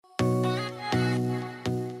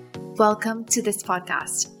welcome to this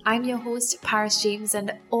podcast. I'm your host, Paris James,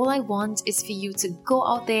 and all I want is for you to go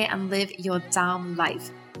out there and live your damn life.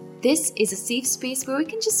 This is a safe space where we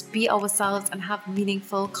can just be ourselves and have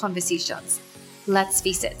meaningful conversations. Let's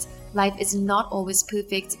face it, life is not always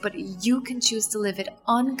perfect, but you can choose to live it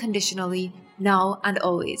unconditionally, now and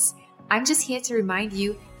always. I'm just here to remind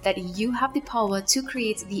you that you have the power to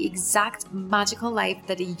create the exact magical life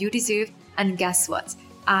that you deserve, and guess what?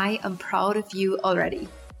 I am proud of you already.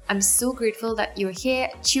 I'm so grateful that you're here,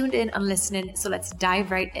 tuned in and listening, so let's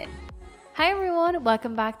dive right in. Hi everyone,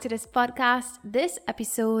 welcome back to this podcast. This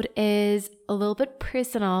episode is a little bit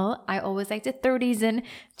personal. I always like to throw these in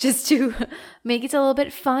just to make it a little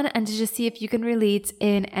bit fun and to just see if you can relate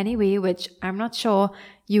in any way, which I'm not sure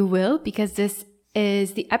you will, because this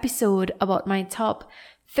is the episode about my top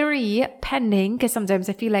 3 pending, because sometimes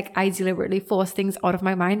I feel like I deliberately force things out of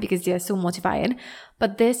my mind because they're so mortifying.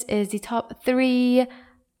 But this is the top 3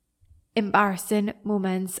 embarrassing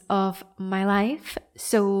moments of my life.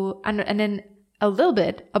 So, and then a little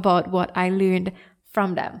bit about what I learned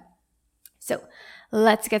from them. So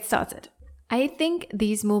let's get started. I think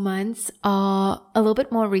these moments are a little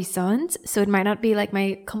bit more recent, so it might not be like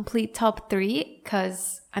my complete top 3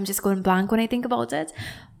 because I'm just going blank when I think about it.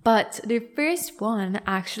 But the first one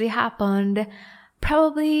actually happened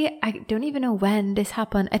probably, I don't even know when this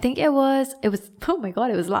happened. I think it was, oh my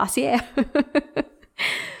God, it was last year.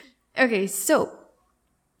 Okay, so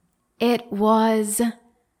it was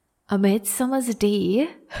a midsummer's day.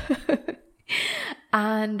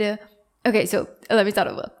 And okay, so let me start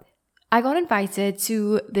over. I got invited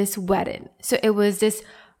to this wedding. So it was this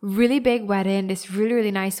really big wedding, this really, really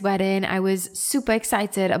nice wedding. I was super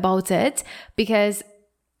excited about it because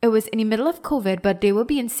it was in the middle of COVID, but they were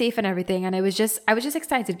being safe and everything. And I was just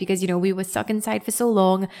excited because, we were stuck inside for so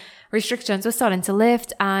long. Restrictions were starting to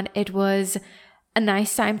lift, and it was a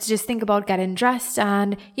nice time to just think about getting dressed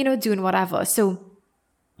and, doing whatever. So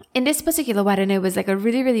in this particular wedding, it was like a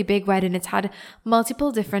really, really big wedding. It had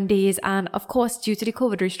multiple different days. And of course, due to the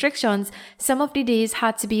COVID restrictions, some of the days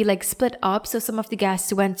had to be like split up. So some of the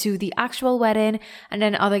guests went to the actual wedding and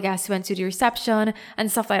then other guests went to the reception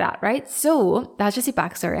and stuff like that, right? So that's just the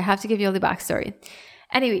backstory. I have to give you all the backstory.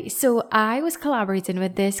 Anyway, so I was collaborating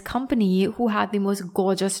with this company who had the most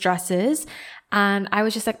gorgeous dresses. And I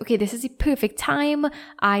was just like, okay, this is the perfect time.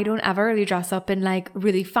 I don't ever really dress up in like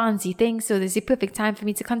really fancy things. So this is the perfect time for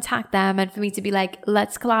me to contact them and for me to be like,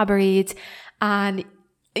 let's collaborate and,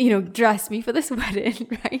 dress me for this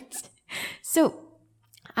wedding, right? So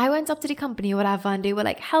I went up to the company or whatever, and they were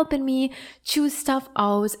like helping me choose stuff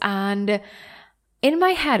out. And in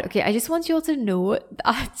my head, okay, I just want you all to know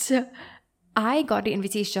that I got the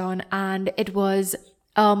invitation and it was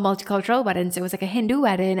a multicultural wedding. So it was like a Hindu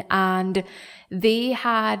wedding, and they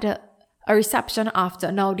had a reception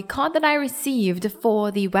after. Now, the card that I received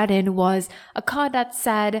for the wedding was a card that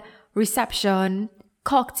said reception,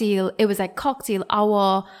 cocktail. It was like cocktail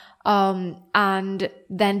hour, and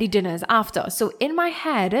then the dinners after. So in my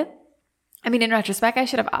head, in retrospect, I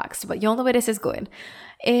should have asked, but you all know where this is going.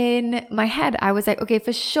 In my head, I was like, okay,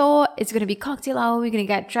 for sure, it's going to be cocktail hour. We're going to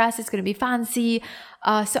get dressed. It's going to be fancy.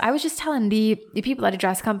 So I was just telling the people at the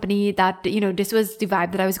dress company that, this was the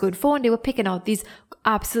vibe that I was going for. And they were picking out these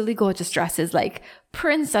absolutely gorgeous dresses, like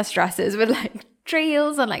princess dresses with like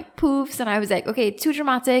trails and like poofs. And I was like, okay, too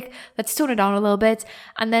dramatic. Let's tone it down a little bit.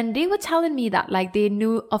 And then they were telling me that like they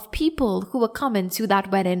knew of people who were coming to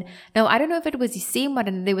that wedding. Now, I don't know if it was the same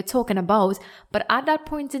wedding they were talking about, but at that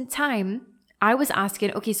point in time, I was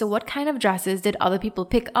asking, okay, so what kind of dresses did other people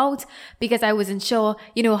pick out? Because I wasn't sure,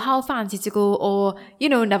 how fancy to go or,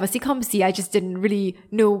 never see come see. I just didn't really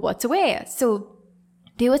know what to wear. So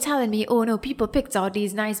they were telling me, oh no, people picked out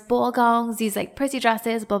these nice ball gowns, these like pretty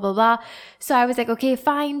dresses, blah, blah, blah. So I was like, okay,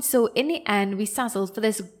 fine. So in the end, we settled for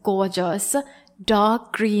this gorgeous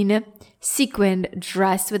dark green sequined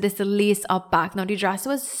dress with this lace up back. Now the dress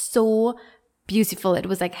was so beautiful. It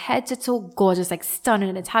was like head to toe gorgeous, like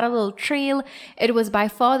stunning. It had a little trail. It was by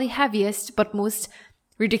far the heaviest but most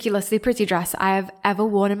ridiculously pretty dress I have ever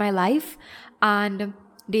worn in my life. And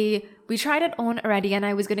we tried it on already, and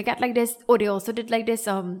I was gonna get like this. Oh, they also did like this.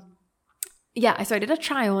 I did a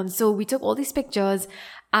try on. So we took all these pictures,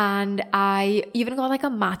 and I even got like a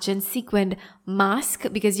matching sequined mask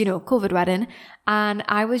because COVID wedding. And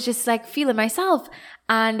I was just like feeling myself.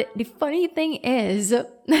 And the funny thing is,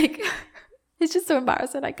 like. It's just so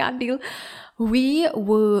embarrassing. I can't deal.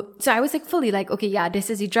 So I was like fully like, okay, yeah,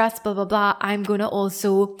 this is the dress, blah, blah, blah. I'm going to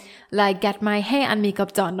also like get my hair and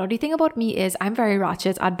makeup done. Now, the thing about me is I'm very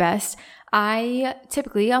ratchet at best. I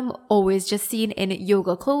typically am always just seen in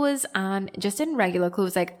yoga clothes and just in regular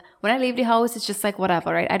clothes. Like when I leave the house, it's just like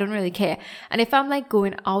whatever, right? I don't really care. And if I'm like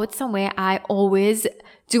going out somewhere, I always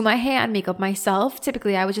do my hair and makeup myself.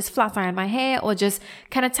 Typically, I would just flat iron my hair or just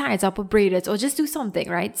kind of tie it up or braid it or just do something,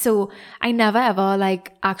 right? So I never ever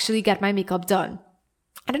like actually get my makeup done.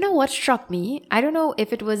 I don't know what struck me. I don't know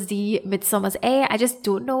if it was the Midsummer's air. I just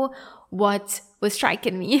don't know what was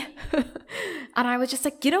striking me. And I was just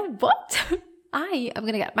like, you know what? I am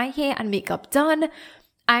going to get my hair and makeup done.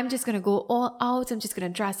 I'm just going to go all out. I'm just going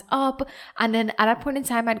to dress up. And then at that point in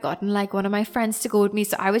time, I'd gotten like one of my friends to go with me.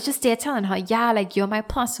 So I was just there telling her, yeah, like you're my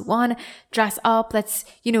plus one, dress up. Let's,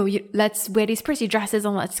 let's wear these pretty dresses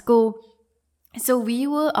and let's go. So we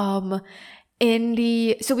were,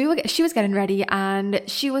 she was getting ready and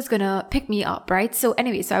she was gonna pick me up, right? So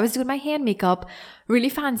anyway, so I was doing my hair and makeup, really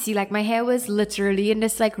fancy. Like my hair was literally in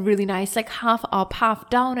this like really nice, like half up,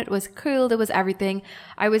 half down. It was curled, it was everything.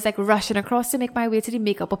 I was like rushing across to make my way to the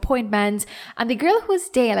makeup appointment. And the girl who was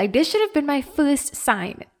there, like this should have been my first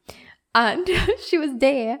sign. And she was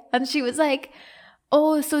there and she was like,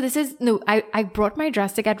 oh, so I brought my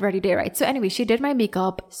dress to get ready there, right? So anyway, she did my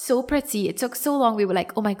makeup, so pretty. It took so long. We were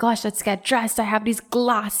like, oh my gosh, let's get dressed. I have these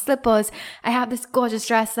glass slippers. I have this gorgeous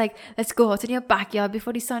dress. Like, let's go out in your backyard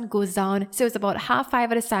before the sun goes down. So it was about 5:30 at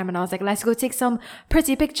this time. And I was like, let's go take some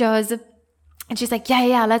pretty pictures. And she's like,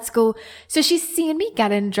 yeah, let's go. So she's seen me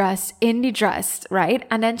getting dressed in the dress, right?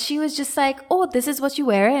 And then she was just like, oh, this is what you're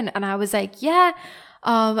wearing. And I was like, yeah.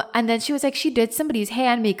 And then she was like, she did somebody's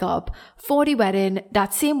hair and makeup for the wedding,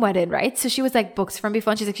 that same wedding, right? So she was like booked from before.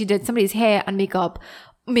 And she's like, she did somebody's hair and makeup,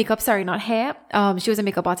 sorry, not hair. She was a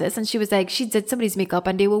makeup artist and she was like, she did somebody's makeup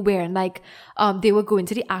and they were wearing like, they were going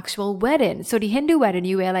to the actual wedding. So the Hindu wedding,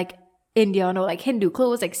 you wear like Indian or like Hindu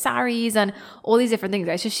clothes, like saris and all these different things,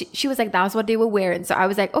 right? So she was like, that's what they were wearing. So I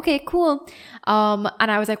was like, okay, cool. And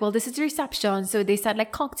I was like, well, this is the reception. So they said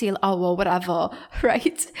like cocktail hour, whatever,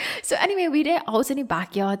 right? So anyway, we were out in the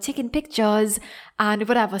backyard taking pictures and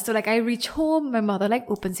whatever. So like I reach home, my mother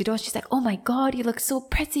like opens the door. She's like, oh my God, you look so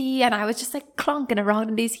pretty. And I was just like clunking around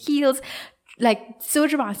in these heels, like so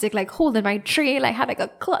dramatic, like holding my trail. I had like a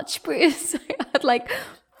clutch purse. I had like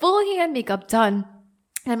full hair and makeup done.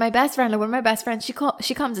 And my best friend, like one of my best friends, she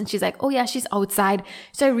comes and she's like, oh yeah, she's outside.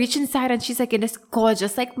 So I reach inside and she's like in this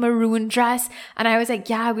gorgeous like maroon dress. And I was like,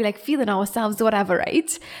 yeah, we like feeling ourselves, whatever,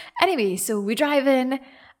 right? Anyway, so we drive in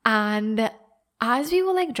and as we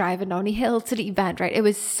were like driving down the hill to the event, right? It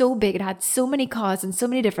was so big. It had so many cars and so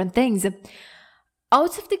many different things.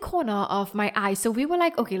 Out of the corner of my eye, so we were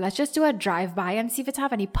like, okay, let's just do a drive-by and see if it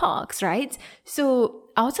have any parks, right? So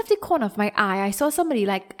out of the corner of my eye, I saw somebody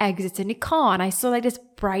like exiting the car and I saw like this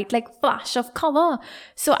bright like flash of color.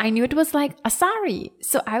 So I knew it was like a sari.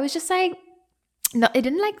 So I was just like, no, it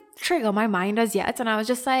didn't like trigger my mind as yet. And I was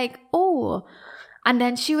just like, oh. And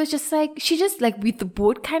then she was just like, we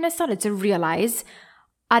both kind of started to realize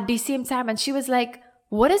at the same time. And she was like,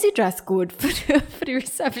 what is your dress code for the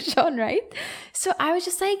reception, right? So I was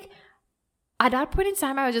just like, at that point in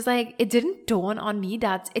time, I was just like, it didn't dawn on me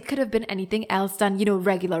that it could have been anything else than,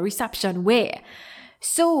 regular reception wear.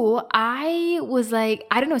 So I was like,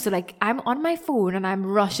 I don't know. So like I'm on my phone and I'm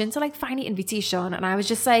rushing to like find the invitation. And I was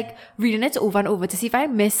just like reading it over and over to see if I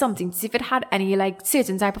missed something, to see if it had any like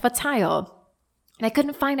certain type of attire. And I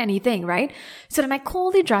couldn't find anything, right? So then I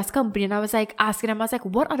called the dress company and I was like asking them, I was like,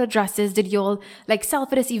 what other dresses did y'all like sell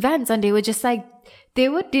for this event? And they were just like, they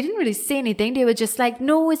didn't really say anything. They were just like,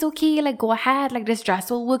 no, it's okay. Like, go ahead. Like, this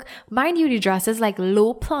dress will work. Mind you, the dress is like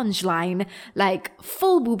low plunge line, like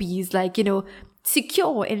full boobies, like,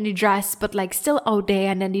 secure in the dress, but like still out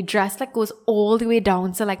there. And then the dress like goes all the way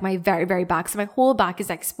down to like my very, very back. So my whole back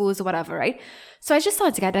is exposed or whatever, right? So I just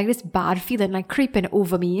started to get like this bad feeling like creeping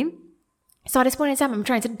over me. So at this point in time, I'm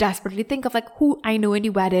trying to desperately think of like who I know in the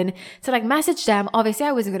wedding to like message them. Obviously,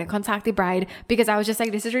 I wasn't going to contact the bride because I was just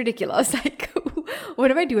like, this is ridiculous. Like, what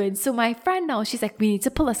am I doing? So my friend now, she's like, we need to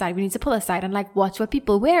pull aside and like watch what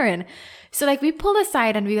people wearing. So like we pulled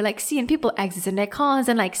aside and we were like seeing people exiting their cars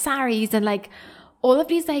and like saris and like all of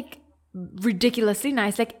these like ridiculously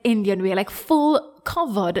nice like Indian wear, like full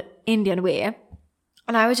covered Indian wear.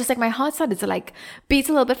 And I was just like, my heart started to like beat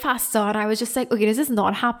a little bit faster. And I was just like, okay, this is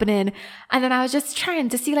not happening. And then I was just trying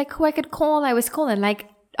to see like who I could call. I was calling like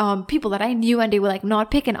people that I knew, and they were like not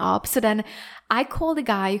picking up. So then I called the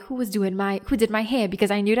guy who did my hair, because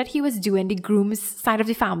I knew that he was doing the groom's side of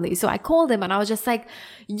the family. So I called him and I was just like,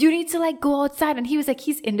 you need to like go outside. And he was like,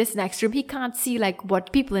 he's in this next room. He can't see like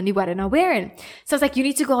what people in the wedding are wearing. So I was like, you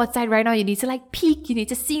need to go outside right now. You need to like peek. You need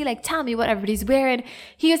to see, like, tell me what everybody's wearing.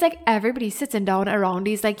 He was like, everybody's sitting down around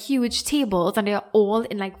these like huge tables and they're all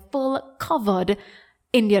in like full covered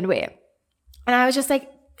Indian wear. And I was just like,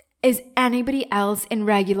 is anybody else in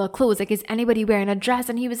regular clothes? Like, is anybody wearing a dress?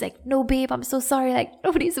 And he was like, no, babe, I'm so sorry. Like,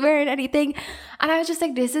 nobody's wearing anything. And I was just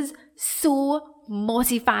like, this is so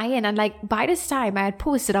mortifying. And like, by this time I had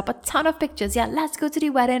posted up a ton of pictures. Yeah, let's go to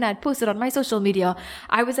the wedding. I'd posted on my social media.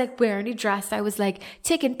 I was like wearing the dress. I was like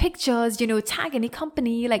taking pictures, tagging the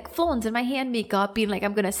company, like flaunting my hair and makeup, being like,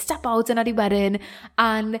 I'm going to step out into the wedding.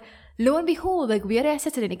 And lo and behold, like, we are there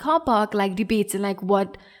sitting in the car park, like debating, like,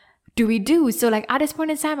 what do we do? So like at this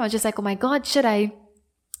point in time, I was just like, oh my God, should I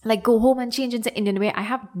like go home and change into Indian wear? I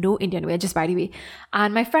have no Indian wear, just by the way.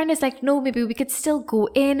 And my friend is like, no, maybe we could still go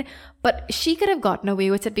in. But she could have gotten away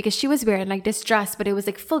with it because she was wearing like this dress, but it was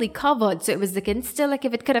like fully covered. So it was looking still like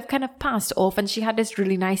if it could have kind of passed off. And she had this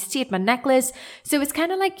really nice statement necklace. So it was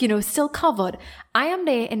kind of like, still covered. I am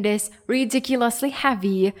there in this ridiculously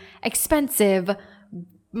heavy, expensive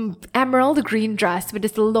emerald green dress with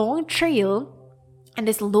this long trail and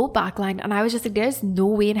this low backline. And I was just like, there's no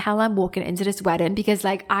way in hell I'm walking into this wedding, because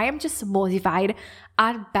like I am just mortified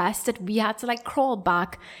at best that we had to like crawl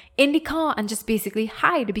back in the car and just basically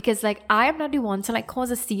hide, because like I am not the one to like cause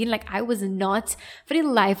a scene. Like I was not for the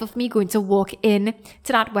life of me going to walk in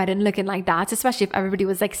to that wedding looking like that, especially if everybody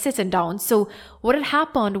was like sitting down. So what had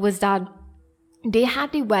happened was that they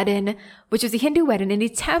had the wedding, which was a Hindu wedding, in the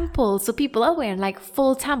temple. So people are wearing like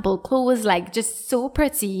full temple clothes, like just so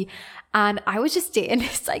pretty. And I was just in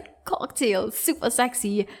this like cocktail, super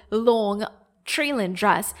sexy, long trailing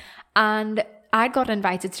dress. And I got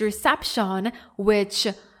invited to reception, which,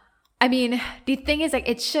 I mean, the thing is like,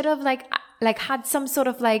 it should have like had some sort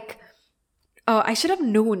of like, I should have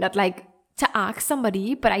known that like to ask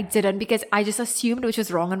somebody, but I didn't, because I just assumed, which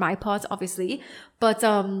was wrong on my part, obviously. But,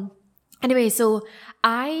 anyway, so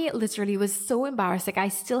I literally was so embarrassed. Like I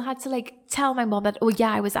still had to like tell my mom that, oh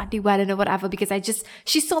yeah, I was at the wedding or whatever, because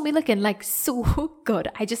she saw me looking like so good.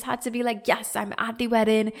 I just had to be like, yes, I'm at the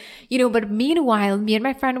wedding, but meanwhile, me and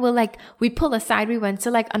my friend were like, we pulled aside, we went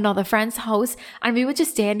to like another friend's house, and we were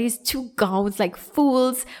just there in these two gowns like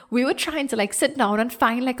fools. We were trying to like sit down and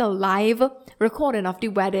find like a live recording of the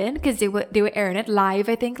wedding, because they were airing it live,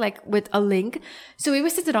 I think, like with a link. So we were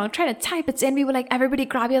sitting down trying to type it in. We were like, everybody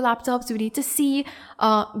grab your laptops, we need to see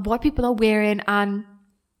what people are wearing. And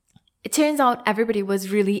it turns out everybody was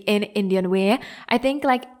really in Indian wear. I think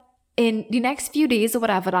like in the next few days or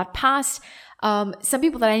whatever that passed, some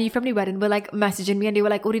people that I knew from the wedding were like messaging me, and they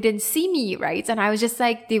were like, oh, they didn't see me, right? And I was just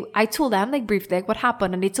like, I told them like briefly like what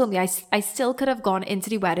happened, and they told me I still could have gone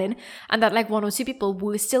into the wedding, and that like one or two people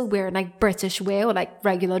were still wearing like British wear or like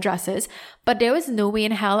regular dresses, but there was no way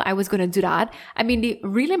in hell I was going to do that. I mean, the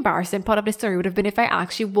real embarrassing part of the story would have been if I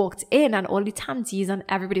actually walked in and all the tanties and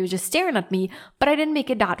everybody was just staring at me, but I didn't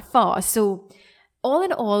make it that far. So all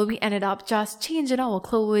in all, we ended up just changing our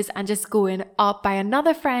clothes and just going up by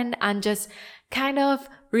another friend and just kind of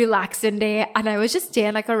relaxing there. And I was just there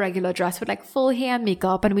in like a regular dress with like full hair and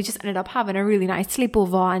makeup, and we just ended up having a really nice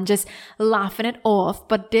sleepover and just laughing it off.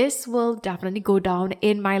 But this will definitely go down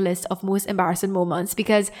in my list of most embarrassing moments,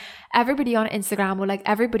 because everybody on Instagram, or like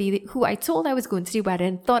everybody who I told I was going to the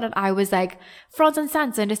wedding, thought that I was like front and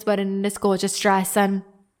center in this wedding in this gorgeous dress. And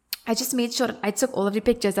I just made sure that I took all of the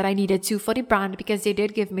pictures that I needed to for the brand, because they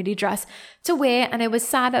did give me the dress to wear. And it was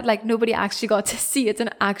sad that like nobody actually got to see it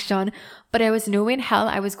in action, but there was no way in hell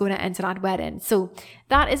I was going to enter that wedding. So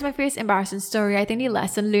that is my first embarrassing story. I think the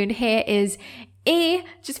lesson learned here is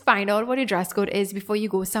just find out what your dress code is before you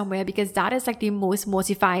go somewhere, because that is like the most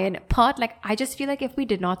mortifying part. Like I just feel like if we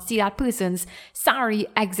did not see that person's sari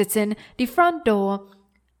exiting the front door,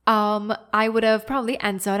 I would have probably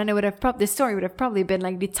entered, and it would have this story would have probably been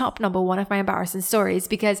like the top number one of my embarrassing stories,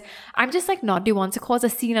 because I'm just like not the one to cause a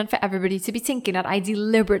scene and for everybody to be thinking that I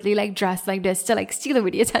deliberately like dressed like this to like steal away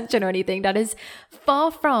the attention or anything. That is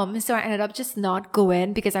far from. So I ended up just not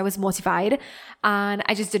going because I was mortified and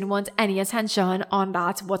I just didn't want any attention on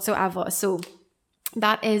that whatsoever. So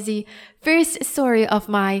that is the first story of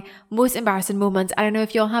my most embarrassing moments. I don't know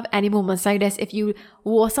if you all have any moments like this, if you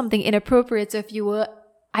wore something inappropriate, so if you were,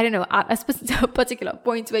 I don't know, at a particular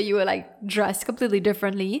point where you were like dressed completely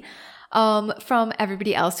differently from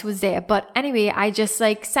everybody else who was there. But anyway, I just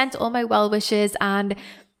like sent all my well wishes, and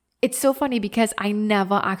it's so funny because I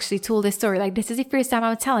never actually told this story. Like, this is the first time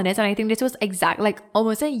I'm telling it. And I think this was like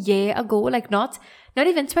almost a year ago. Like, not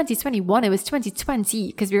even 2021. It was 2020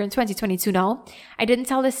 because we're in 2022 now. I didn't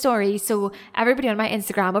tell this story. So everybody on my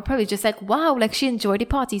Instagram were probably just like, wow, like she enjoyed the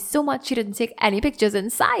party so much. She didn't take any pictures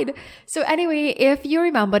inside. So anyway, if you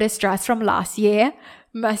remember this dress from last year,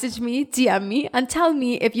 message me, DM me, and tell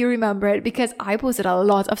me if you remember it, because I posted a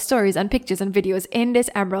lot of stories and pictures and videos in this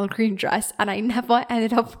emerald green dress and I never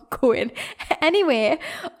ended up going anywhere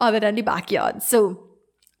other than the backyard. So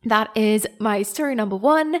that is my story number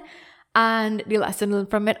 1. And the lesson learned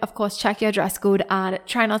from it, of course, check your dress code and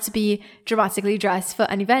try not to be dramatically dressed for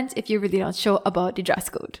an event if you're really not sure about the dress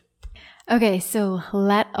code. Okay, so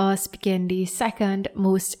let us begin the second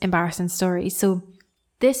most embarrassing story. So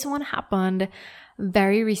this one happened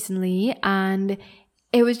very recently and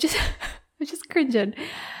it was just, cringing.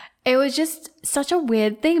 It was just such a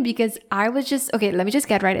weird thing because I was just, okay, let me just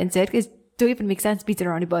get right into it because it don't even make sense beating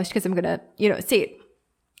around the bush because I'm gonna, say it.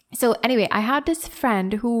 So anyway, I had this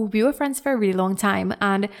friend who we were friends for a really long time,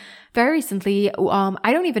 and very recently,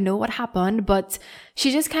 I don't even know what happened, but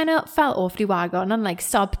she just kind of fell off the wagon and like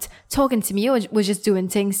stopped talking to me or was just doing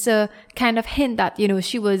things to kind of hint that,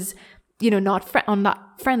 she was, not on that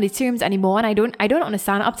friendly terms anymore. And I don't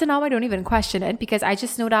understand. Up to now, I don't even question it because I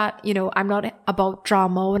just know that, I'm not about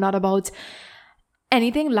drama or not about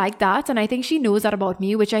anything like that. And I think she knows that about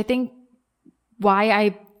me, which I think why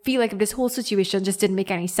I feel like this whole situation just didn't make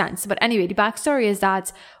any sense. But anyway, the backstory is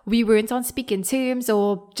that we weren't on speaking terms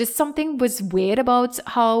or just something was weird about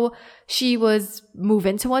how she was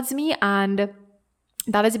moving towards me. And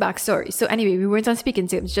that is the backstory. So anyway, we weren't on speaking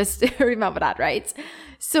terms. Just remember that, right?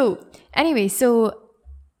 So anyway,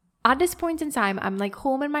 at this point in time, I'm like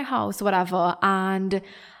home in my house, whatever. And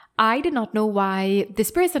I did not know why this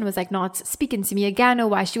person was like not speaking to me again or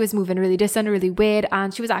why she was moving really distant, really weird.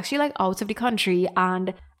 And she was actually like out of the country.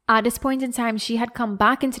 And at this point in time, she had come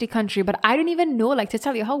back into the country, but I didn't even know, like to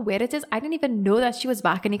tell you how weird it is, I didn't even know that she was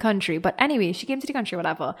back in the country. But anyway, she came to the country,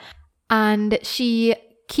 whatever. And she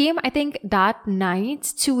came, I think, that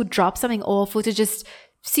night to drop something off or to just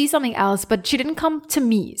see something else, but she didn't come to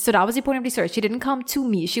me. So that was the point of the story. She didn't come to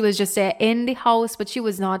me. She was just there in the house, but she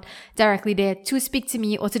was not directly there to speak to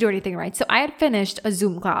me or to do anything, right? So I had finished a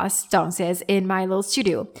Zoom class downstairs in my little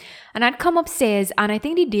studio and I'd come upstairs, and I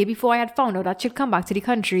think the day before I had found out that she'd come back to the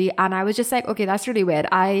country, and I was just like, okay, that's really weird.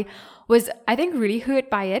 I think really hurt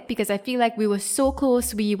by it because I feel like we were so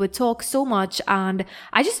close, we would talk so much, and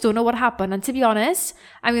I just don't know what happened. And to be honest,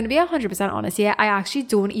 I'm going to be 100% honest here, I actually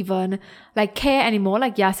don't even like care anymore.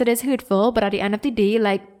 Like, yes, it is hurtful, but at the end of the day,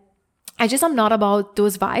 like, I'm not about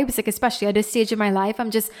those vibes, like especially at this stage in my life,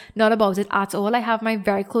 I'm just not about it at all. I have my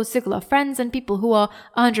very close circle of friends and people who are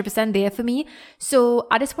 100% there for me. So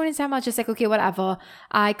at this point in time, I was just like, okay, whatever.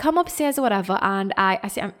 I come upstairs or whatever, and I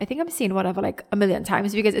think I'm saying whatever like a million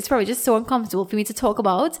times because it's probably just so uncomfortable for me to talk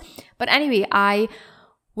about. But anyway, I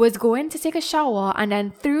was going to take a shower, and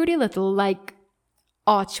then through the little like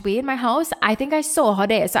archway in my house, I think I saw her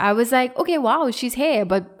there. So I was like, okay, wow, she's here,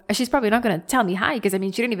 but she's probably not going to tell me hi because I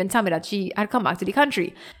mean, she didn't even tell me that she had come back to the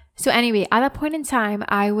country. So anyway, at that point in time,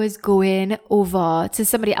 I was going over to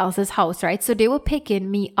somebody else's house, right? So they were picking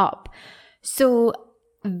me up. So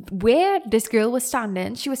where this girl was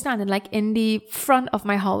standing, she was standing like in the front of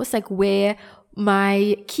my house, like where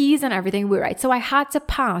my keys and everything were, right? So I had to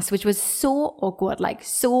pass, which was so awkward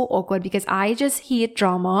because I just hate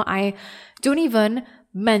drama. I don't even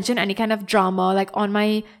mention any kind of drama like on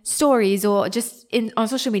my stories or just on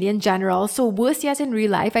social media in general. So worse yet, in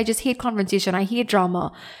real life, I just hate confrontation. I hate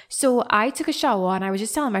drama. So I took a shower and I was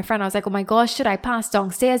just telling my friend, I was like, oh my gosh, should I pass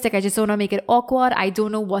downstairs? Like, I just don't want to make it awkward. I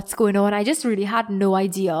don't know what's going on. I just really had no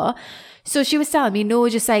idea. So she was telling me, no,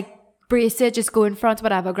 just like brace it, just go in front,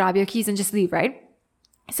 whatever, grab your keys and just leave, right?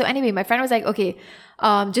 So anyway, my friend was like, okay,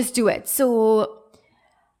 just do it. So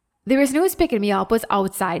there was no one picking me up, was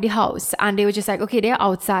outside the house, and they were just like, okay, they're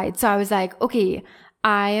outside. So I was like, okay,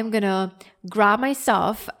 I am gonna grab my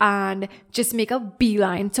stuff and just make a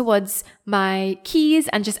beeline towards my keys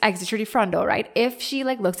and just exit through the front door, right? If she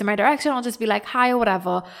like looks in my direction, I'll just be like, hi or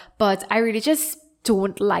whatever. But I really just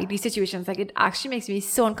don't like these situations. Like, it actually makes me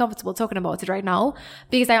so uncomfortable talking about it right now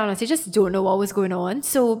because I honestly just don't know what was going on.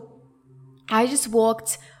 So I just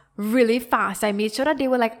walked really fast. I made sure that they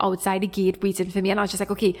were like outside the gate waiting for me, and I was just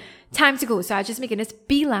like, okay, time to go. So I was just making this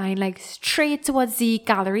beeline like straight towards the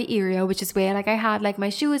gallery area, which is where like I had like my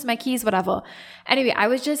shoes, my keys, whatever. Anyway,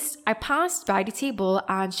 I passed by the table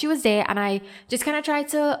and she was there, and I just kind of tried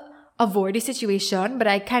to avoid the situation, but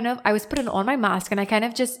I was putting on my mask, and I kind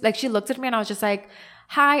of just like, she looked at me and I was just like,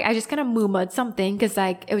 hi. I just kind of murmured something because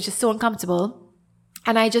like it was just so uncomfortable.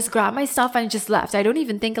 And I just grabbed my stuff and just left. I don't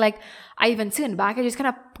even think like I even turned back. I just kind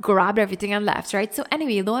of grabbed everything and left, right? So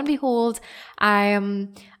anyway, lo and behold, I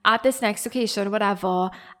am at this next location, whatever,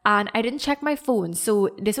 and I didn't check my phone. So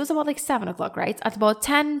this was about like 7 o'clock, right? At about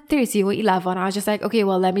 10:30 or 11, I was just like, okay,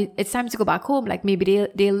 well, it's time to go back home. Like maybe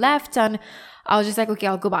they left, and I was just like, okay,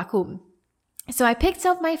 I'll go back home. So I picked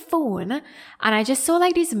up my phone and I just saw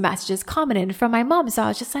like these messages coming in from my mom. So I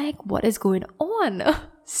was just like, what is going on?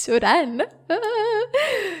 So then,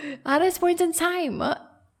 at this point in time,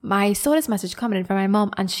 I saw this message coming in from my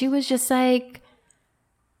mom, and she was just like,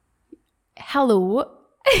 hello.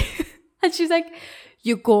 And she's like,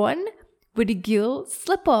 you're gone with the girl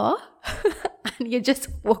slipper and you just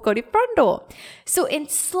walk out the front door. So in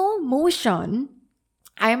slow motion,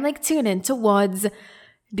 I am like turning towards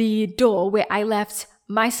the door where I left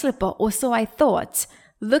my slipper, or so I thought.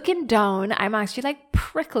 Looking down, I'm actually like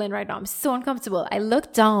prickling right now. I'm so uncomfortable. I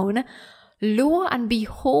look down, lo and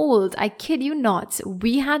behold, I kid you not,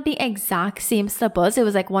 we had the exact same slippers. It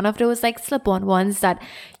was like one of those like slip-on ones that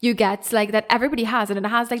you get, like that everybody has, and it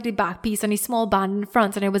has like the back piece and a small band in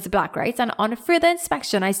front, and it was black, right? And on further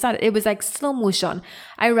inspection, it was like slow motion.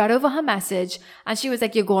 I read over her message and she was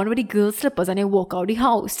like, you're going with the girl slippers, and I walk out the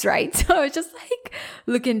house, right? So I was just like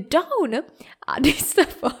looking down at these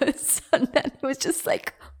slippers, and then it was just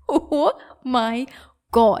like, oh my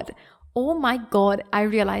God. Oh my God, I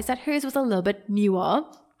realized that hers was a little bit newer.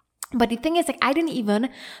 But the thing is, like, I didn't even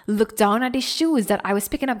look down at the shoes that I was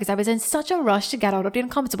picking up because I was in such a rush to get out of the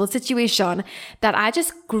uncomfortable situation that I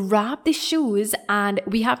just grabbed the shoes. And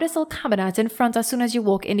we have this little cabinet in front as soon as you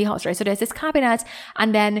walk in the house, right? So there's this cabinet,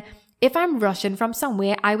 and then if I'm rushing from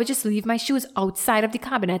somewhere, I would just leave my shoes outside of the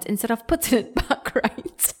cabinet instead of putting it back,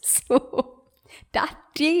 right? So that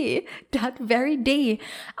very day,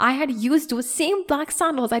 I had used those same black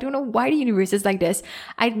sandals. I don't know why the universe is like this.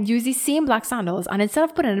 I'd use these same black sandals, and instead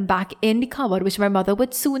of putting it back in the cupboard, which my mother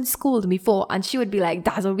would soon scold me for, and she would be like,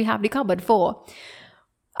 that's what we have the cupboard for.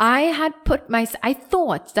 I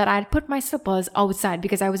thought that I had put my slippers outside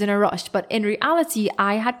because I was in a rush, but in reality,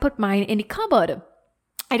 I had put mine in the cupboard.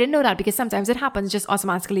 I didn't know that because sometimes it happens just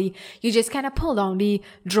automatically. You just kind of pull down the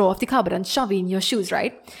drawer of the cupboard and shove in your shoes,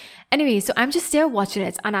 right? Anyway, so I'm just there watching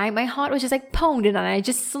it, and my heart was just like pounding, and I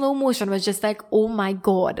just slow motion was just like, oh my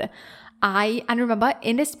God. And remember,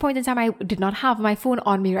 in this point in time, I did not have my phone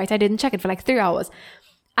on me, right? I didn't check it for like 3 hours.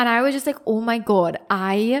 And I was just like, oh my God,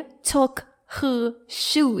 I took her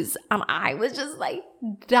shoes, and I was just like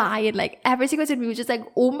dying. Like every single time, we was just like,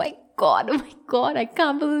 oh my God, I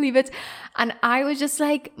can't believe it. And I was just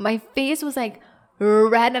like, my face was like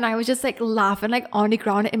red, and I was just like laughing like on the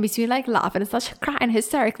ground, in between like laughing and such crying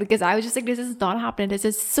hysterically, because I was just like, this is not happening. This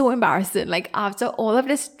is so embarrassing. Like after all of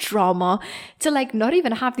this drama, to like not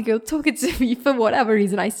even have the girl talking to me for whatever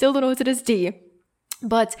reason, I still don't know to this day,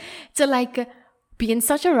 but to like be in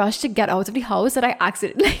such a rush to get out of the house that I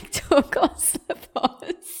accidentally like took off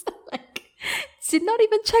slippers. Like did not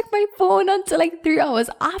even check my phone until like 3 hours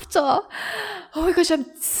after. Oh my gosh, I'm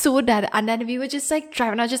so dead. And then we were just like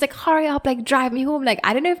driving. I was just like, hurry up, like drive me home. Like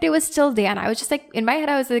I don't know if they were still there. And I was just like, in my head,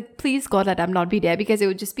 I was like, please God, let them not be there, because it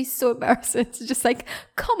would just be so embarrassing to just like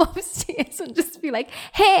come upstairs and just be like,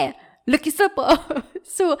 hey, look your slipper.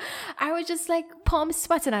 So I was just like palm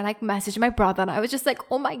sweating. I like messaged my brother, and I was just like,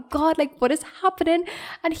 oh my God, like what is happening?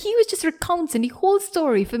 And he was just recounting the whole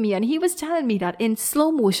story for me. And he was telling me that in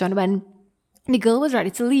slow motion, when the girl was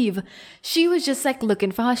ready to leave, she was just like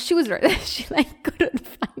looking for her shoes, right? She like couldn't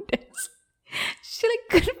find it.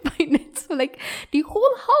 So like the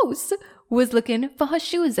whole house was looking for her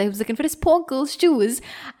shoes. I was looking for this poor girl's shoes,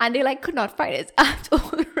 and they like could not find it at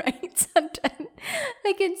all, right? And then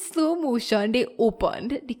like in slow motion, they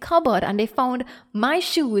opened the cupboard and they found my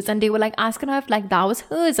shoes, and they were like asking her if like that was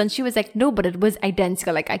hers, and she was like, no, but it was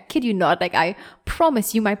identical. Like I kid you not, like I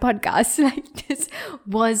promise you my podcast, like this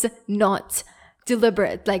was not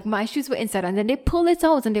deliberate. Like my shoes were inside, and then they pulled it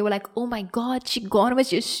out, and they were like, oh my God, she gone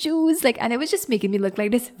with your shoes. Like, and it was just making me look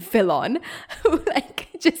like this villain who like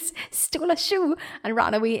just stole a shoe and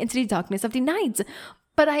ran away into the darkness of the night.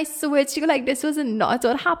 But I swear to you, like this was not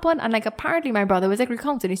what happened. And like apparently my brother was like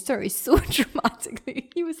recounting his story so dramatically.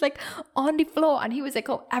 He was like on the floor, and he was like,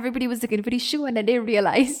 oh, everybody was looking for the shoe, and then they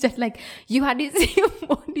realized that like you had the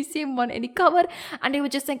same one in the cupboard, and they were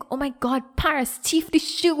just like, oh my God, Paris thief the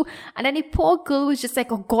shoe. And then the poor girl was just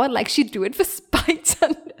like, oh God, like she do it for spite.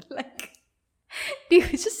 And like they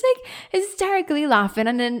was just like hysterically laughing.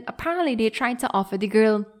 And then apparently they tried to offer the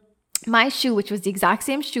girl my shoe, which was the exact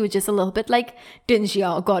same shoe, just a little bit like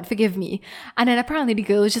dingier, God forgive me. And then apparently the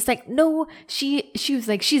girl was just like, no, she was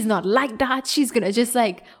like, she's not like that. She's gonna just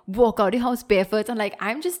like walk out the house barefoot. And like,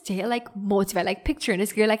 I'm just there like mortified, like picturing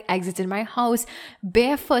this girl like exiting my house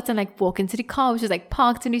barefoot and like walking to the car, which was like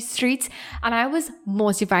parked in the streets. And I was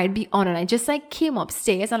mortified beyond, and I just like came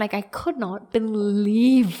upstairs and like, I could not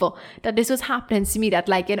believe that this was happening to me, that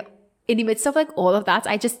like, in the midst of like all of that,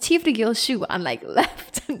 I just thieved the girl's shoe and like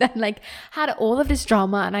left, and then like had all of this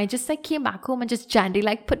drama, and I just like came back home and just gently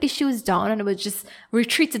like put the shoes down, and I was just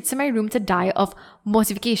retreated to my room to die of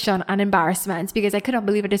mortification and embarrassment because I couldn't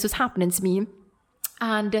believe that this was happening to me.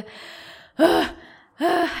 And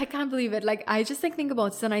I can't believe it. Like, I just like think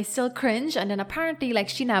about it and I still cringe. And then apparently like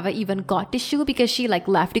she never even got the shoe because she like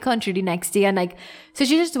left the country the next day, and like, so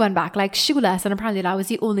she just went back like shoeless, and apparently that was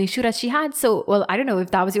the only shoe that she had. So, well, I don't know if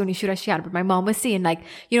that was the only shoe that she had, but my mom was saying like,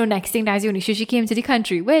 you know, next thing, that was the only shoe she came to the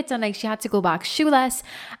country with, and like she had to go back shoeless.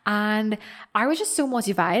 And I was just so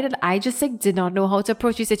mortified, and I just like did not know how to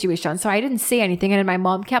approach the situation. So I didn't say anything, and then my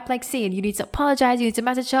mom kept like saying, you need to apologize, you need to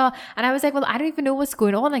message her. And I was like, well, I don't even know what's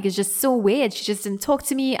going on. Like, it's just so weird. She just didn't talk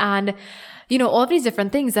to me, and you know, all these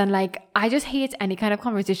different things. And like, I just hate any kind of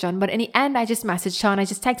conversation. But in the end, I just messaged her and I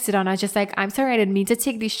just texted her, and I was just like, I'm sorry, I didn't mean to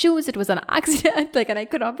take these shoes. It was an accident. Like, and I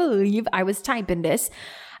could not believe I was typing this.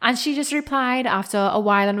 And she just replied after a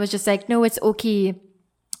while and was just like, no, it's okay.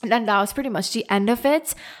 And then that was pretty much the end of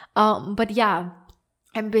it. But yeah,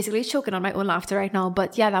 I'm basically choking on my own laughter right now.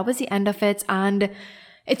 But yeah, that was the end of it. And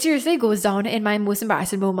it seriously goes down in my most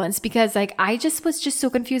embarrassing moments because like, I just was just so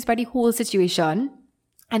confused by the whole situation.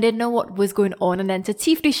 I didn't know what was going on, and then to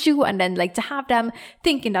thief the shoe, and then like to have them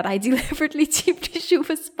thinking that I deliberately thieved the shoe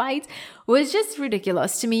for spite was just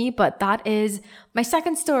ridiculous to me. But that is my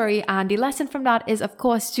second story, and the lesson from that is, of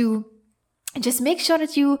course, to just make sure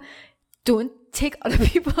that you don't take other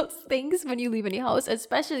people's things when you leave in your house,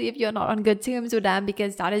 especially if you're not on good terms with them,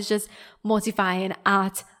 because that is just mortifying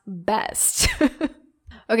at best.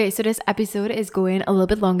 Okay, so this episode is going a little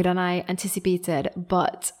bit longer than I anticipated,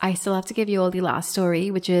 but I still have to give you all the last story,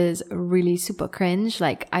 which is really super cringe.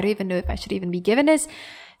 Like, I don't even know if I should even be given this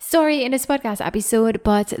story in this podcast episode,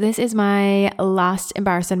 but this is my last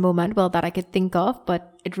embarrassing moment, well, that I could think of,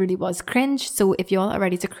 but it really was cringe. So if you all are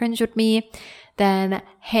ready to cringe with me, then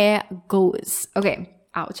here goes. Okay,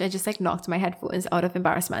 ouch, I just like knocked my headphones out of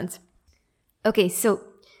embarrassment. Okay, so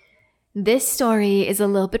this story is a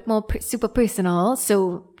little bit more super personal,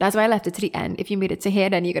 so that's why I left it to the end. If you made it to here,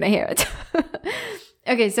 then you're gonna hear it.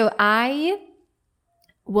 Okay, so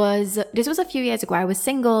this was a few years ago. I was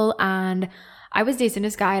single and I was dating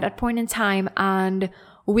this guy at that point in time, and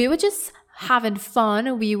we were just having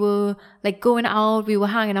fun. We were like going out, we were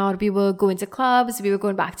hanging out, we were going to clubs, we were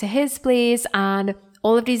going back to his place, and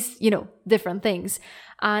all of these, you know, different things.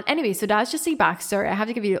 And anyway, so that's just the backstory. I have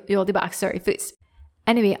to give you all the backstory first.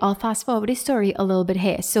 Anyway, I'll fast forward the story a little bit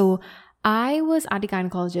here. So I was at the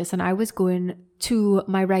gynecologist and I was going to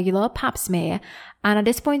my regular pap smear. And at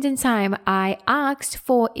this point in time, I asked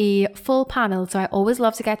for a full panel. So I always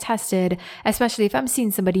love to get tested, especially if I'm seeing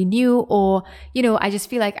somebody new or, you know, I just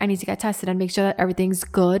feel like I need to get tested and make sure that everything's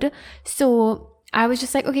good. So I was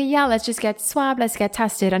just like, okay, yeah, let's just get swabbed, let's get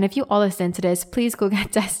tested. And if you all listen to this, please go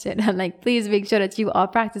get tested. And like, please make sure that you are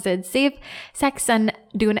practicing safe sex and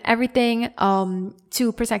doing everything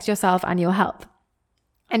to protect yourself and your health.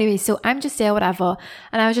 Anyway, so I'm just there, whatever.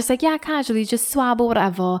 And I was just like, yeah, casually, just swab or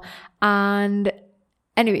whatever. And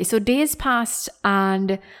anyway, so days passed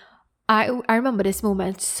and I remember this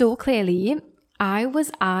moment so clearly. I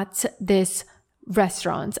was at this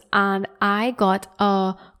restaurant and I got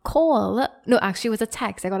a call. No, actually it was a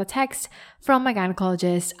text. I got a text from my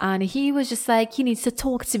gynecologist and he was just like, he needs to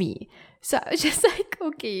talk to me. So I was just like,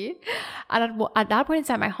 okay. And at that point in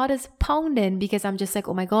time, my heart is pounding because I'm just like,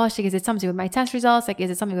 oh my gosh, like, is it something with my test results? Like, is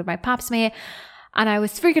it something with my pap smear? And I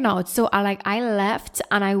was freaking out. So I left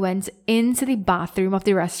and I went into the bathroom of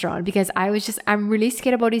the restaurant because I'm really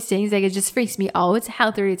scared about these things. Like, it just freaks me out,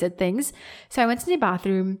 health related things. So I went to the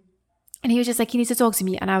bathroom. And he was just like, he needs to talk to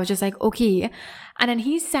me. And I was just like, okay. And then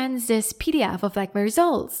he sends this PDF of like my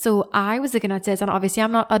results. So I was looking at this, and obviously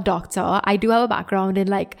I'm not a doctor. I do have a background in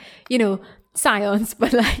like, you know, science.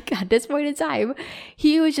 But like at this point in time,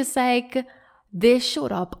 he was just like, this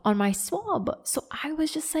showed up on my swab. So I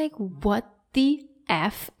was just like, what the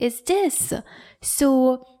F is this?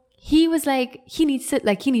 So he was like, he needs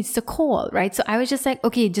to call, right? So I was just like,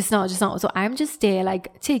 okay, just now. So I'm just there,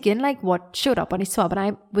 like, taking, like, what showed up on his swab, and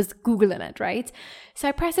I was Googling it, right? So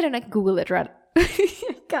I pressed it and I Google it, right?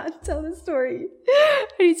 I can't tell the story. I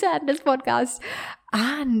need to end this podcast.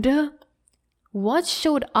 And what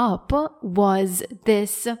showed up was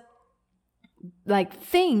this like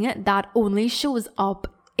thing that only shows up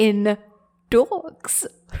in dogs,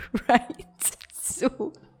 right?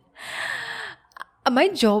 So my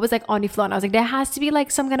jaw was like on the floor and I was like, there has to be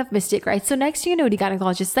like some kind of mistake, right? So next thing you know, the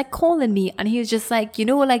gynecologist is like calling me and he was just like,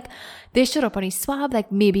 like they showed up on his swab,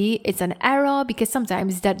 like maybe it's an error because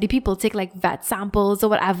sometimes that the people take like vet samples or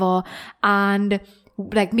whatever and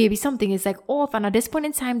like maybe something is like off, and at this point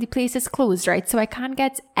in time the place is closed, right? So I can't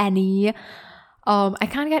get any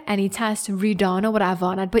test redone or whatever.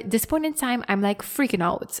 And at this point in time I'm like freaking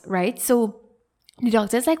out, right? So the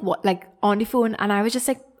doctor's like what, like on the phone, and I was just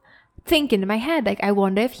like thinking in my head, like I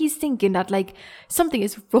wonder if he's thinking that like something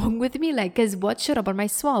is wrong with me, like because what showed up on my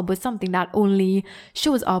swab was something that only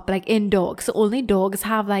shows up like in dogs. So only dogs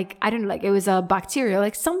have like, I don't know, like it was a bacteria,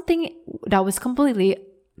 like something that was completely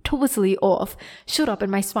totally off showed up in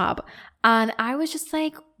my swab. And I was just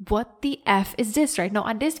like, what the F is this right now?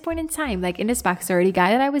 At this point in time, like in this backstory, the guy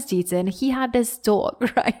that I was dating, he had this dog,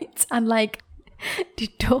 right? And like the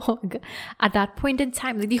dog at that point in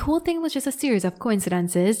time, like the whole thing was just a series of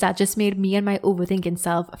coincidences that just made me and my overthinking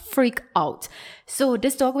self freak out. So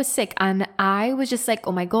this dog was sick and I was just like,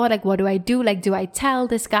 oh my God, like what do I do? Like, do I tell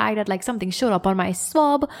this guy that like something showed up on my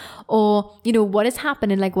swab, or what is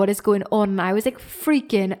happening? Like what is going on? And I was like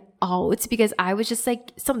freaking out because I was just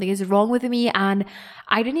like, something is wrong with me, and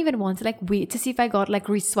I didn't even want to like wait to see if I got like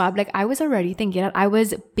re-swabbed. Like I was already thinking that I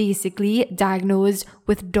was basically diagnosed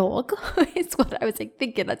with dog. It's what I was like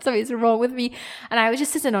thinking, that something's wrong with me. And I was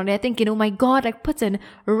just sitting on there thinking, oh my God, like putting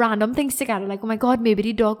random things together, like oh my God, maybe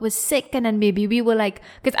the dog was sick, and then maybe we were like,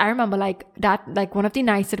 because I remember like that, like one of the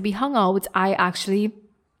nights that we hung out, I actually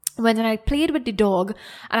went and I played with the dog,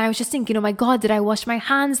 and I was just thinking, oh my God, did I wash my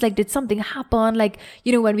hands? Like, did something happen? Like,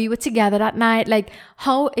 when we were together that night, like,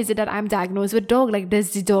 how is it that I'm diagnosed with dog? Like,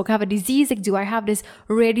 does the dog have a disease? Like, do I have this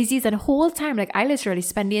rare disease? And the whole time, like, I literally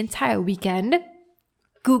spent the entire weekend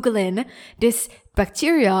Googling this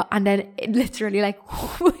bacteria, and then it literally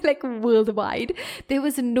like worldwide there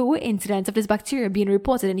was no incidence of this bacteria being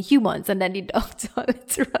reported in humans. And then the doctor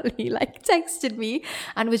literally like texted me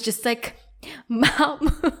and was just like,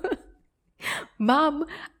 ma'am,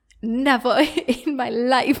 never in my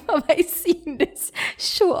life have I seen this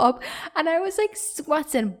show up. And I was like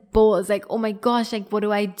sweating balls, like, oh my gosh, like what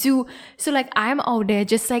do I do? So like I'm out there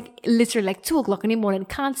just like literally like 2:00 in the morning,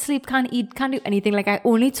 can't sleep, can't eat, can't do anything. Like I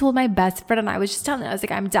only told my best friend, and I was just telling her, I was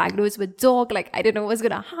like, I'm diagnosed with dog, like I don't know what's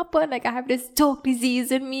gonna happen, like I have this dog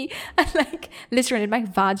disease in me. And like literally my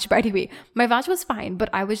vag, by the way, my vag was fine, but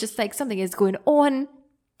I was just like, something is going on.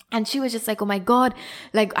 And she was just like, oh my God,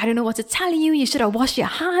 like, I don't know what to tell you. You should have washed your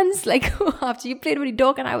hands, like, after you played with the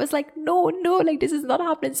dog. And I was like, no, like, this is not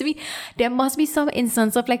happening to me. There must be some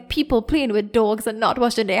instance of, like, people playing with dogs and not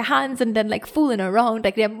washing their hands and then, like, fooling around.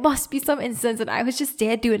 Like, there must be some instance. And I was just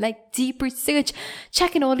there doing, like, deep research,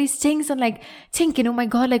 checking all these things and, like, thinking, oh my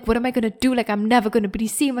God, like, what am I going to do? Like, I'm never going to be the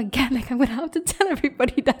same again. Like, I'm going to have to tell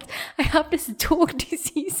everybody that I have this dog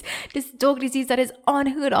disease that is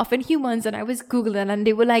unheard of in humans. And I was Googling, and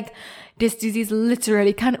they were like, this disease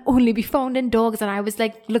literally can only be found in dogs. And I was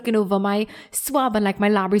like looking over my swab and like my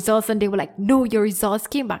lab results, and they were like, no, your results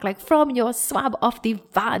came back like from your swab of the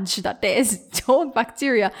vag that there is dog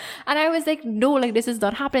bacteria. And I was like, no, like this is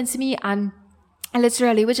not happening to me. And I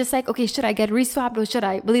literally was just like, okay, should I get re-swabbed or should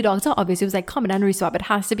I? Well, the doctor obviously was like, come in and re-swab. It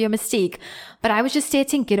has to be a mistake. But I was just there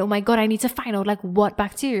thinking, oh my God, I need to find out like what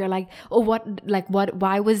bacteria, like, or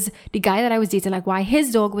why was the guy that I was dating, like why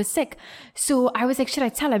his dog was sick. So I was like, should I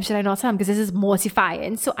tell him? Should I not tell him? Because this is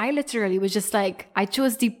mortifying. So I literally was just like, I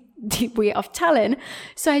chose the way of telling.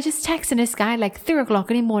 So I just texted this guy like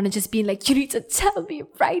 3:00 in the morning, just being like, you need to tell me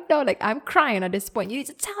right now. Like I'm crying at this point. You need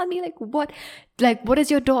to tell me like what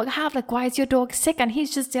does your dog have? Like why is your dog sick? And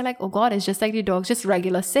he's just there like, oh God, it's just like the dog's just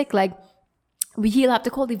regular sick. Like he'll have to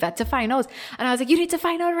call the vet to find out. And I was like, you need to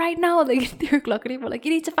find out right now. Like 3:00 in the morning, like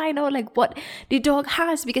you need to find out like what the dog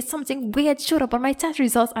has, because something weird showed up on my test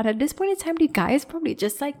results. And at this point in time, the guy is probably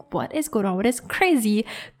just like, what is going on with this crazy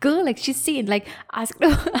girl? Like she's seeing like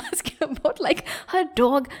asking about like her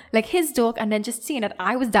dog, like his dog, and then just seeing that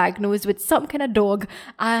I was diagnosed with some kind of dog.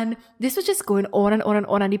 And this was just going on and on and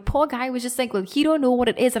on. And the poor guy was just like, well, he don't know what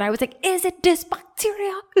it is. And I was like, is it this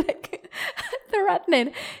bacteria? Like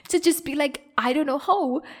threatening to just be like, I don't know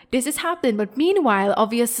how this is happening. But meanwhile,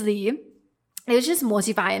 obviously, it was just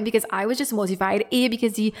mortifying, because I was just mortified.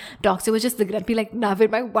 Because the doctor was just looking at me like, never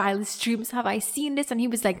in my wildest dreams have I seen this. And he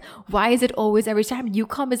was like, why is it always every time you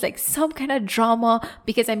come is like some kind of drama?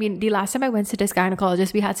 Because I mean, the last time I went to this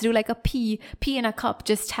gynecologist, we had to do like a pee in a cup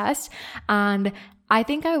just test. And I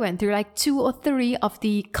think I went through like 2 or 3 of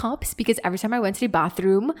the cups because every time I went to the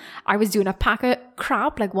bathroom, I was doing a pack of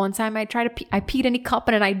crap. Like one time I peed in the cup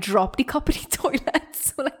and then I dropped the cup in the toilet.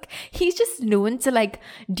 So like he's just known to like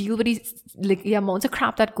deal with the amount of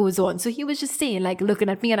crap that goes on. So he was just saying, like looking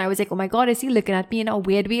at me, and I was like, oh my God, is he looking at me in a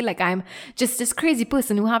weird way? Like I'm just this crazy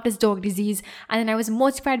person who have this dog disease. And then I was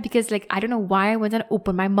mortified because like, I don't know why I went and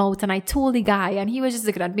opened my mouth and I told the guy, and he was just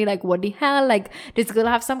looking at me like, what the hell? Like this girl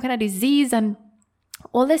have some kind of disease. And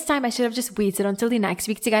all this time, I should have just waited until the next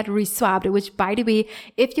week to get re-swabbed, which, by the way,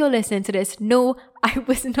 if you're listening to this, no, I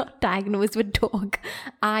was not diagnosed with dog.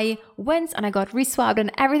 I went and I got re-swabbed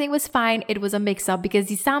and everything was fine. It was a mix-up because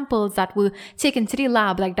the samples that were taken to the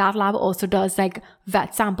lab, like that lab also does like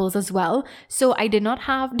vet samples as well. So I did not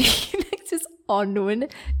have this unknown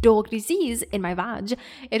dog disease in my vag.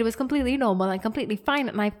 It was completely normal and completely fine.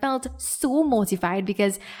 And I felt so mortified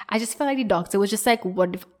because I just felt like the doctor was just like,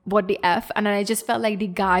 what the F? And then I just felt like the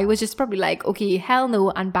guy was just probably like, okay, hell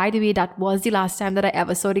no. And by the way, that was the last time that I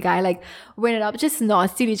ever saw the guy. Like, we ended up just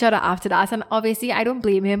not seeing each other after that. And obviously, I don't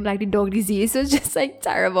blame him. Like, the dog disease was just like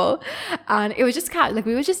terrible. And it was just like,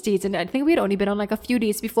 we were just dating. I think we'd only been on like a few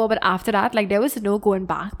days before. But after that, like, there was no going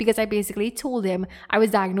back because I basically told him I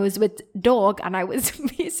was diagnosed with dog. And I was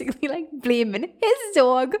basically like blaming his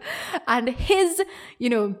dog and his,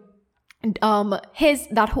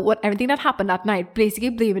 everything that happened that night,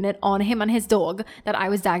 basically blaming it on him and his dog that I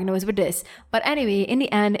was diagnosed with this. But anyway, in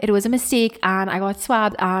the end, it was a mistake and I got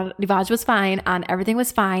swabbed and the vag was fine and everything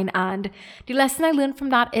was fine. And the lesson I learned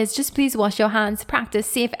from that is just please wash your hands, practice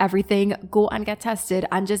safe everything, go and get tested,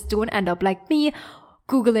 and just don't end up like me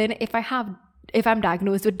Googling if I'm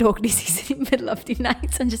diagnosed with dog disease in the middle of the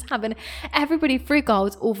night and just having everybody freak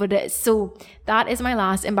out over this. So that is my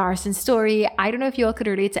last embarrassing story. I don't know if you all could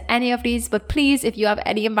relate to any of these, but please, if you have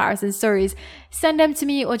any embarrassing stories, send them to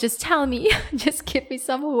me or just tell me. Just give me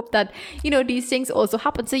some hope that, these things also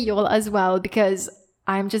happen to you all as well, because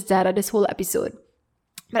I'm just dead at this whole episode.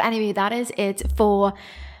 But anyway, that is it for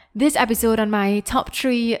this episode on my top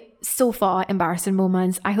 3 so far embarrassing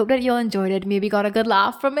moments. I hope that you all enjoyed it, maybe got a good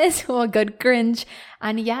laugh from it or a good cringe.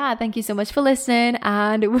 And yeah, thank you so much for listening,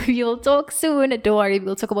 and we'll talk soon. Don't worry,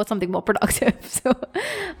 we'll talk about something more productive. So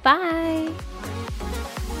bye.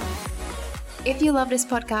 If you love this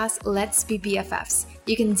podcast, let's be BFFs.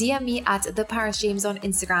 You can DM me at TheParisJames on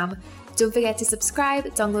Instagram. Don't forget to subscribe,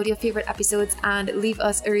 download your favorite episodes, and leave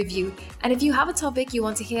us a review. And if you have a topic you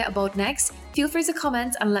want to hear about next, feel free to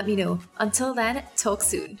comment and let me know. Until then, talk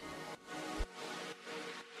soon.